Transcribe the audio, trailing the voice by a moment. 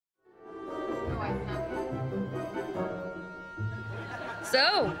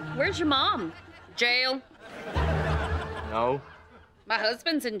So, where's your mom? Jail? No. My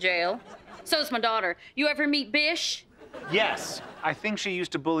husband's in jail. So's my daughter. You ever meet Bish? Yes. I think she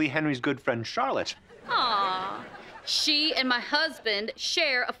used to bully Henry's good friend Charlotte. Aw. She and my husband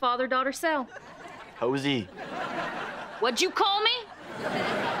share a father-daughter cell. Cozy. What'd you call me?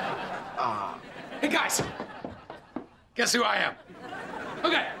 Hey, guys. Guess who I am?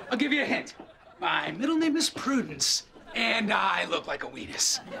 Okay, I'll give you a hint. My middle name is Prudence, and I look like a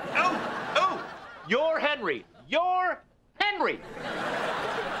weenus. Oh! You're Henry. You're Henry.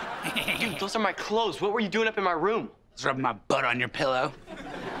 Dude, those are my clothes. What were you doing up in my room? I was rubbing my butt on your pillow.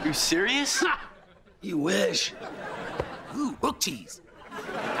 You serious? Ha! You wish. Ooh, hook cheese.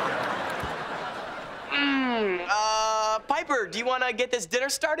 Piper, do you want to get this dinner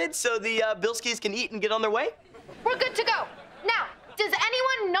started so the Bilskys can eat and get on their way? We're good to go. Now, does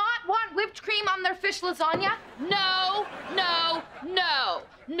anyone not want whipped cream on their fish lasagna? No, no, no.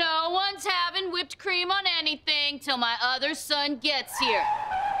 No one's having whipped cream on anything till my other son gets here.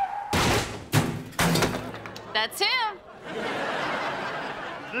 That's him.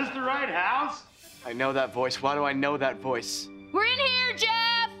 Is this the right house? I know that voice. Why do I know that voice? We're in here,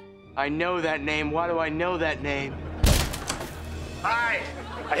 Jeff. I know that name. Why do I know that name? Hi!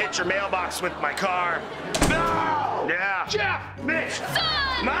 I hit your mailbox with my car. No! Yeah. Jeff! Mitch!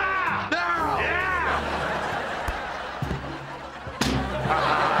 Son! Ma! No! Yeah!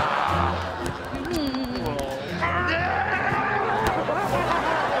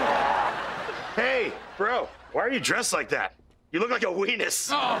 Hey, bro, why are you dressed like that? You look like a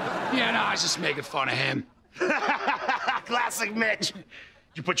weenus. Oh, yeah, no, I was just making fun of him. Classic Mitch.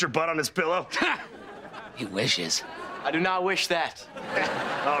 You put your butt on his pillow? He wishes. I do not wish that.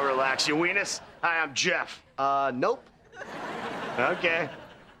 Oh, relax, you weenus. Hi, I'm Jeff. Nope. Okay.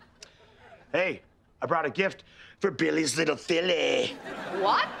 Hey, I brought a gift for Billy's little filly.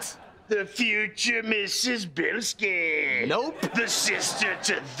 What? The future Mrs. Bilsky. Nope. The sister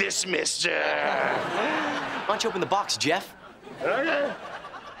to this mister. Why don't you open the box, Jeff? Okay.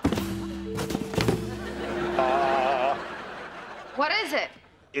 What is it?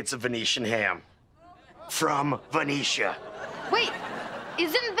 It's a Venetian ham. From Venetia. Wait,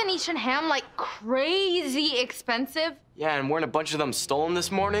 isn't Venetian ham like crazy expensive? Yeah, and weren't a bunch of them stolen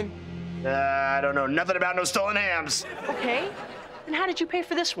this morning? I don't know nothing about no stolen hams. Okay, then how did you pay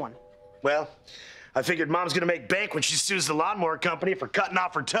for this one? Well, I figured Mom's gonna make bank when she sues the lawnmower company for cutting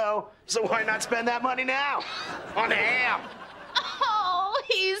off her toe, so why not spend that money now? On a ham. Oh,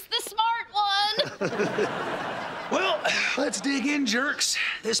 he's the smart one. Well, let's dig in, jerks.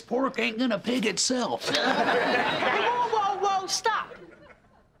 This pork ain't gonna pig itself. Hey, whoa, stop.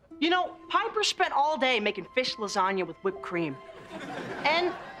 You know, Piper spent all day making fish lasagna with whipped cream.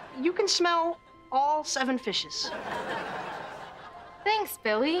 And you can smell all 7 fishes. Thanks,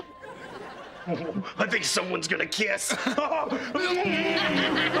 Billy. I think someone's gonna kiss. How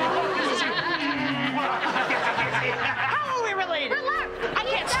are we related? Relax. I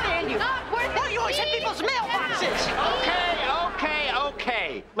can't stand you. Why do you always hit people's mailboxes?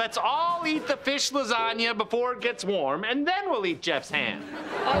 Okay. Let's all eat the fish lasagna before it gets warm, and then we'll eat Jeff's ham.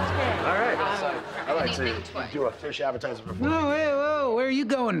 All right. I like to do a fish appetizer before. Whoa, where are you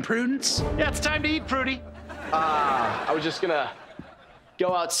going, Prudence? Yeah, it's time to eat, Prudy. I was just gonna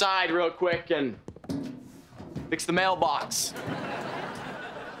go outside real quick and fix the mailbox.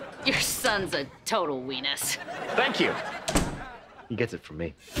 Your son's a total weenus. Thank you. He gets it from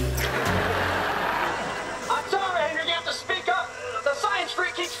me. I'm sorry, Henry, you have to speak up. The science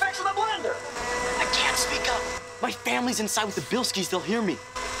freak keeps fixing the blender. I can't speak up. My family's inside with the Bilskys. They'll hear me.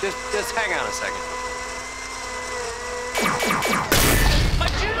 Just hang on a second.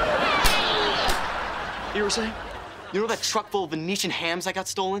 You were saying? You know that truck full of Venetian hams I got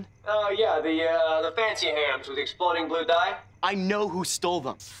stolen? Yeah, the fancy hams with exploding blue dye. I know who stole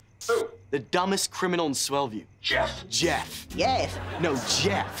them. Who? The dumbest criminal in Swellview. Jeff. Jeff. Yes. No,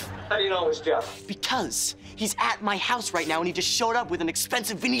 Jeff. How do you know it was Jeff? Because he's at my house right now and he just showed up with an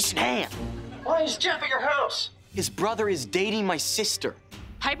expensive Venetian ham. Why is Jeff at your house? His brother is dating my sister.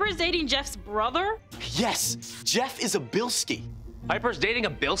 Piper's dating Jeff's brother? Yes, Jeff is a Bilsky. Piper's dating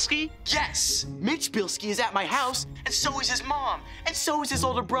a Bilsky? Yes, Mitch Bilsky is at my house, and so is his mom, and so is his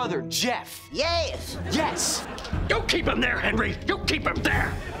older brother, Jeff. Yes. Yes. You keep him there, Henry. You keep him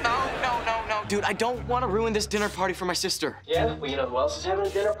there. No. Dude, I don't want to ruin this dinner party for my sister. Yeah? Well, you know who else is having a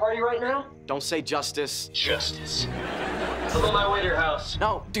dinner party right now? Don't say Justice. Justice. I'm on my way to your house.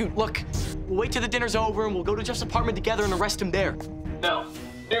 No, dude, look. We'll wait till the dinner's over and we'll go to Jeff's apartment together and arrest him there. No.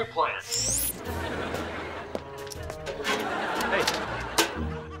 New plan. Hey.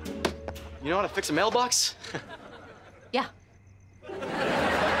 You know how to fix a mailbox? Yeah.